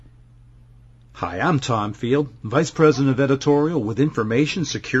Hi, I'm Tom Field, Vice President of Editorial with Information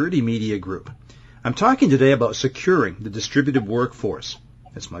Security Media Group. I'm talking today about securing the distributed workforce.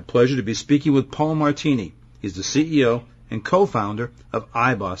 It's my pleasure to be speaking with Paul Martini. He's the CEO and co-founder of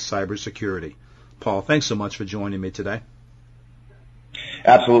iBoss Cybersecurity. Paul, thanks so much for joining me today.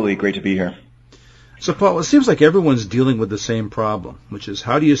 Absolutely. Great to be here. So, Paul, it seems like everyone's dealing with the same problem, which is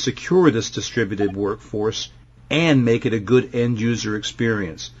how do you secure this distributed workforce and make it a good end-user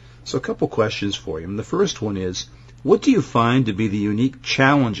experience? So a couple questions for you. And the first one is, what do you find to be the unique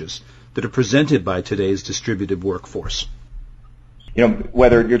challenges that are presented by today's distributed workforce? You know,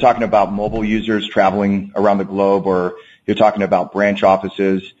 whether you're talking about mobile users traveling around the globe or you're talking about branch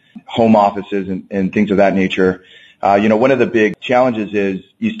offices, home offices, and things of that nature, one of the big challenges is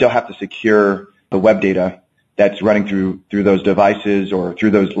you still have to secure the web data that's running through those devices or through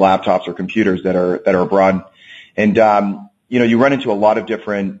those laptops or computers that are abroad. And you run into a lot of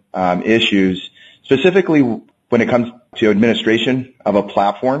different issues, specifically when it comes to administration of a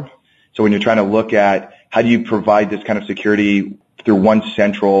platform. So when you're trying to look at how do you provide this kind of security through one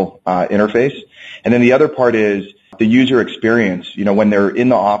central interface. And then the other part is the user experience. You know, when they're in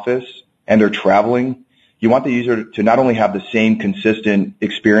the office and they're traveling, you want the user to not only have the same consistent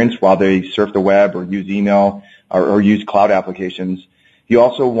experience while they surf the web or use email or use cloud applications. You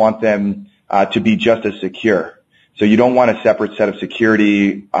also want them to be just as secure. So you don't want a separate set of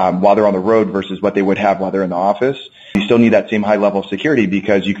security while they're on the road versus what they would have while they're in the office. You still need that same high level of security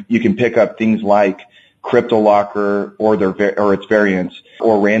because you can pick up things like CryptoLocker or its variants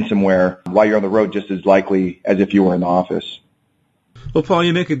or ransomware while you're on the road just as likely as if you were in the office. Well, Paul,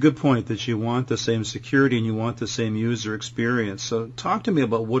 you make a good point that you want the same security and you want the same user experience. So talk to me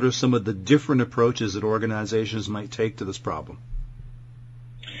about what are some of the different approaches that organizations might take to this problem.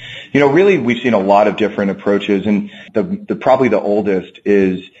 You know, really, we've seen a lot of different approaches, and probably the oldest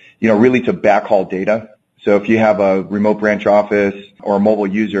is, really to backhaul data. So if you have a remote branch office or a mobile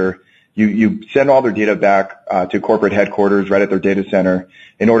user, you send all their data back to corporate headquarters right at their data center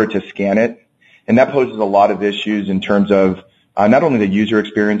in order to scan it. And that poses a lot of issues in terms of not only the user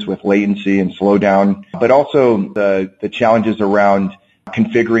experience with latency and slowdown, but also the challenges around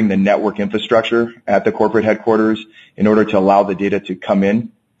configuring the network infrastructure at the corporate headquarters in order to allow the data to come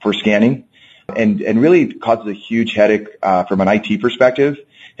in for scanning, and really causes a huge headache from an IT perspective,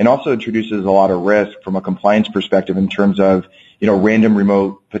 and also introduces a lot of risk from a compliance perspective in terms of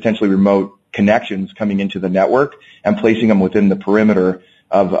random potentially remote connections coming into the network and placing them within the perimeter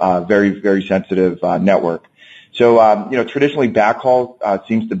of a very, very sensitive network. So traditionally backhaul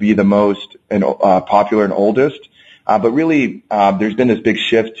seems to be the most popular and oldest, but really there's been this big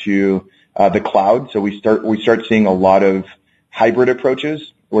shift to the cloud. So we start seeing a lot of hybrid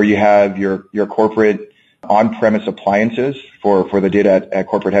approaches where you have your corporate on-premise appliances for the data at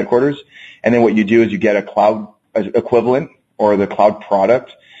corporate headquarters. And then what you do is you get a cloud equivalent or the cloud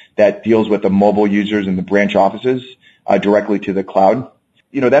product that deals with the mobile users and the branch offices directly to the cloud.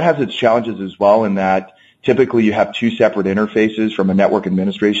 That has its challenges as well in that typically you have two separate interfaces from a network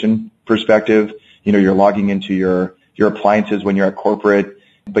administration perspective. You're logging into your appliances when you're at corporate,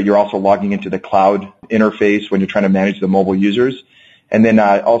 but you're also logging into the cloud interface when you're trying to manage the mobile users. And then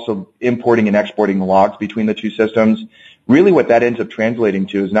also importing and exporting logs between the two systems. Really what that ends up translating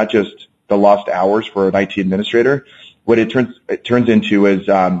to is not just the lost hours for an IT administrator. What it turns into is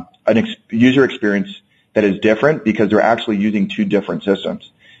user experience that is different because they're actually using two different systems.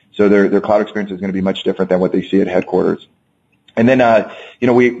 So their cloud experience is going to be much different than what they see at headquarters. And then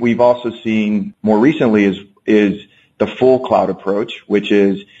we've also seen more recently is the full cloud approach, which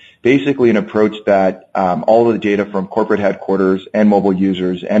is basically an approach that all of the data from corporate headquarters and mobile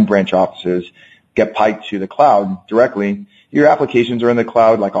users and branch offices get piped to the cloud directly. Your applications are in the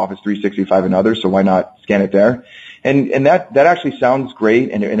cloud, like Office 365 and others, so why not scan it there? And that actually sounds great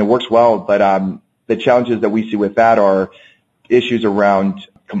and it works well, but the challenges that we see with that are issues around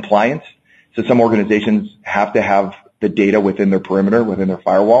compliance. So some organizations have to have the data within their perimeter, within their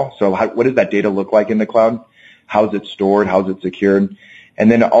firewall. So what does that data look like in the cloud? How is it stored? How is it secured? And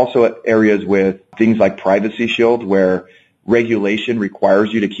then also areas with things like Privacy Shield where regulation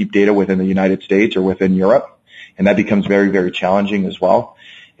requires you to keep data within the United States or within Europe. And that becomes very, very challenging as well.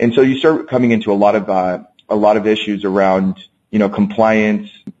 And so you start coming into a lot of issues around,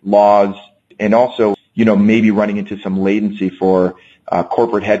 compliance, laws, and also, maybe running into some latency for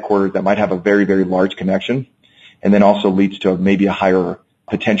corporate headquarters that might have a very, very large connection. And then also leads to maybe a higher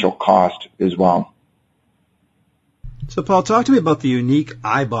potential cost as well. So, Paul, talk to me about the unique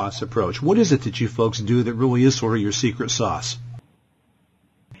iBoss approach. What is it that you folks do that really is sort of your secret sauce?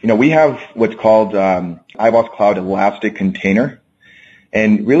 We have what's called iBoss Cloud Elastic Container.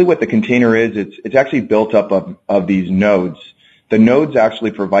 And really what the container is, it's actually built up of these nodes. The nodes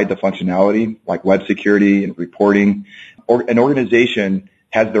actually provide the functionality like web security and reporting. Or an organization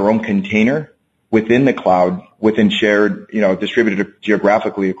has their own container within the cloud, within shared, distributed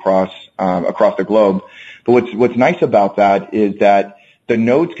geographically across the globe. But what's nice about that is that the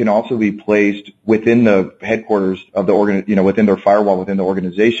nodes can also be placed within the headquarters of the within their firewall within the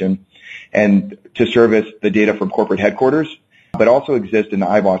organization, and to service the data from corporate headquarters, but also exist in the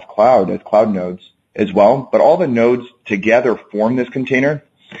iBoss cloud as cloud nodes as well. But all the nodes together form this container,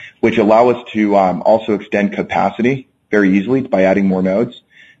 which allow us to also extend capacity very easily by adding more nodes.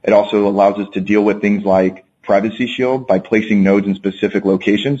 It also allows us to deal with things like Privacy Shield by placing nodes in specific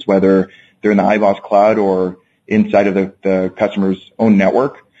locations, whether they're in the iBoss cloud or inside of the customer's own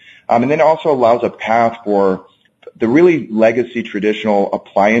network. And then it also allows a path for the really legacy traditional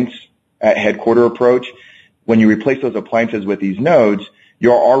appliance at headquarter approach. When you replace those appliances with these nodes,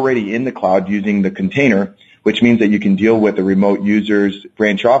 you're already in the cloud using the container, which means that you can deal with the remote users,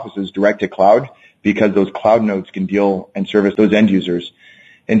 branch offices direct to cloud, because those cloud nodes can deal and service those end users.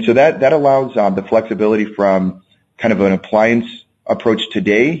 And so that allows the flexibility from kind of an appliance approach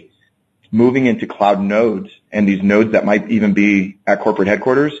today, moving into cloud nodes, and these nodes that might even be at corporate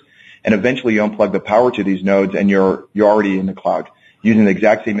headquarters, and eventually you unplug the power to these nodes and you're already in the cloud using the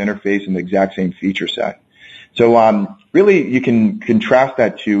exact same interface and the exact same feature set. So really you can contrast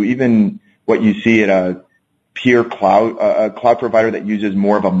that to even what you see at a peer cloud, a cloud provider that uses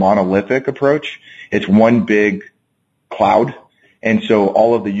more of a monolithic approach. It's one big cloud, and so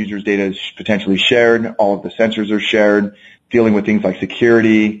all of the users' data is potentially shared, all of the sensors are shared, dealing with things like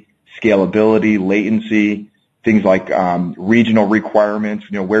security, scalability, latency, things like regional requirements.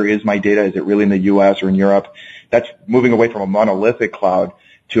 Where is my data? Is it really in the U.S. or in Europe? That's moving away from a monolithic cloud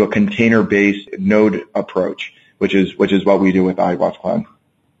to a container-based node approach, which is what we do with iBoss Cloud.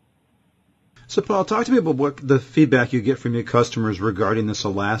 So, Paul, talk to me about what the feedback you get from your customers regarding this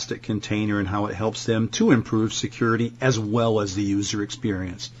Elastic Container and how it helps them to improve security as well as the user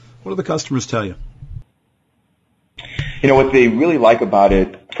experience. What do the customers tell you? What they really like about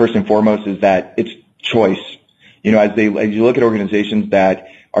it, first and foremost, is that it's choice. As you look at organizations that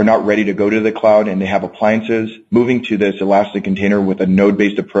are not ready to go to the cloud and they have appliances, moving to this Elastic Container with a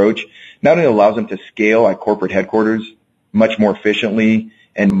node-based approach not only allows them to scale at corporate headquarters much more efficiently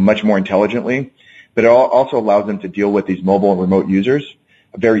and much more intelligently, but it also allows them to deal with these mobile and remote users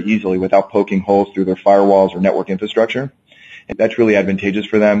very easily without poking holes through their firewalls or network infrastructure. And that's really advantageous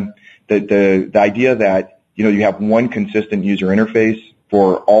for them. The idea that you have one consistent user interface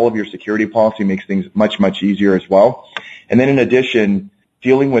for all of your security policy makes things much, much easier as well. And then in addition,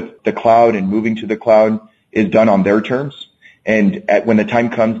 dealing with the cloud and moving to the cloud is done on their terms. And when the time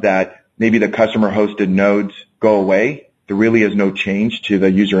comes that maybe the customer hosted nodes go away, there really is no change to the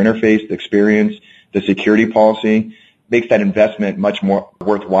user interface, the experience, the security policy, makes that investment much more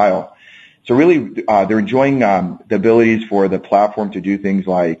worthwhile. So really, they're enjoying the abilities for the platform to do things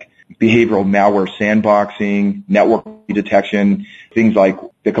like behavioral malware sandboxing, network detection, things like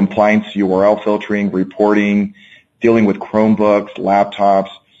the compliance URL filtering, reporting, dealing with Chromebooks,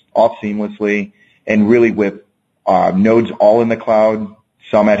 laptops, all seamlessly, and really with nodes all in the cloud,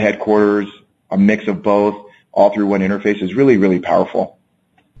 some at headquarters, a mix of both, all through one interface is really, really powerful.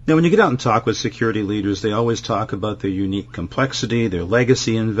 Now, when you get out and talk with security leaders, they always talk about their unique complexity, their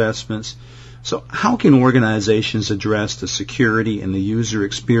legacy investments. So how can organizations address the security and the user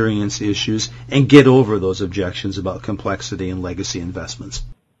experience issues and get over those objections about complexity and legacy investments?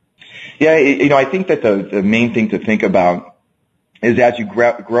 Yeah, I think that the main thing to think about is as you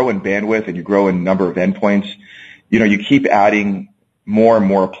grow in bandwidth and you grow in number of endpoints, you keep adding more and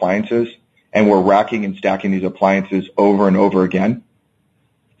more appliances, and we're racking and stacking these appliances over and over again.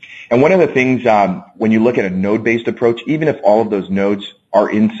 And one of the things, when you look at a node-based approach, even if all of those nodes are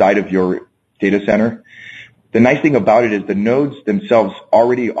inside of your data center, the nice thing about it is the nodes themselves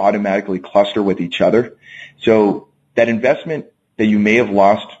already automatically cluster with each other. So that investment that you may have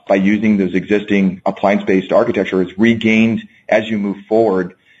lost by using those existing appliance-based architecture is regained as you move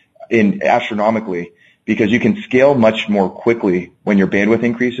forward astronomically, because you can scale much more quickly when your bandwidth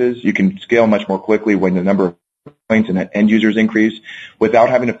increases. You can scale much more quickly when the number of points and end users increase without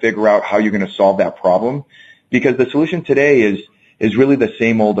having to figure out how you're going to solve that problem. Because the solution today is really the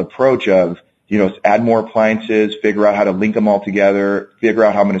same old approach of, add more appliances, figure out how to link them all together, figure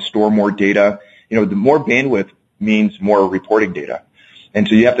out how I'm going to store more data. The more bandwidth means more reporting data. And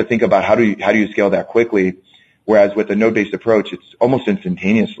so you have to think about how do you scale that quickly. Whereas with a node-based approach, it's almost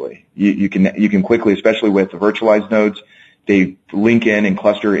instantaneously. You can quickly, especially with the virtualized nodes, they link in and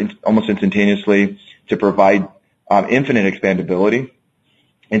cluster almost instantaneously to provide infinite expandability.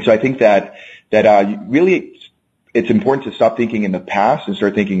 And so I think that really it's important to stop thinking in the past and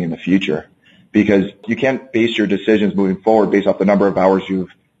start thinking in the future, because you can't base your decisions moving forward based off the number of hours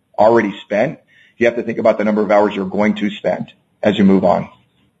you've already spent. You have to think about the number of hours you're going to spend as you move on.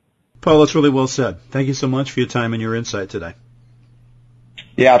 Paul, that's really well said. Thank you so much for your time and your insight today.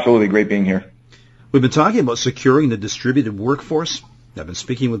 Yeah, absolutely. Great being here. We've been talking about securing the distributed workforce. I've been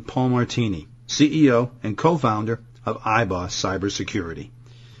speaking with Paul Martini, CEO and co-founder of iBoss Cybersecurity.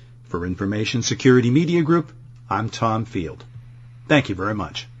 For Information Security Media Group, I'm Tom Field. Thank you very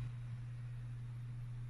much.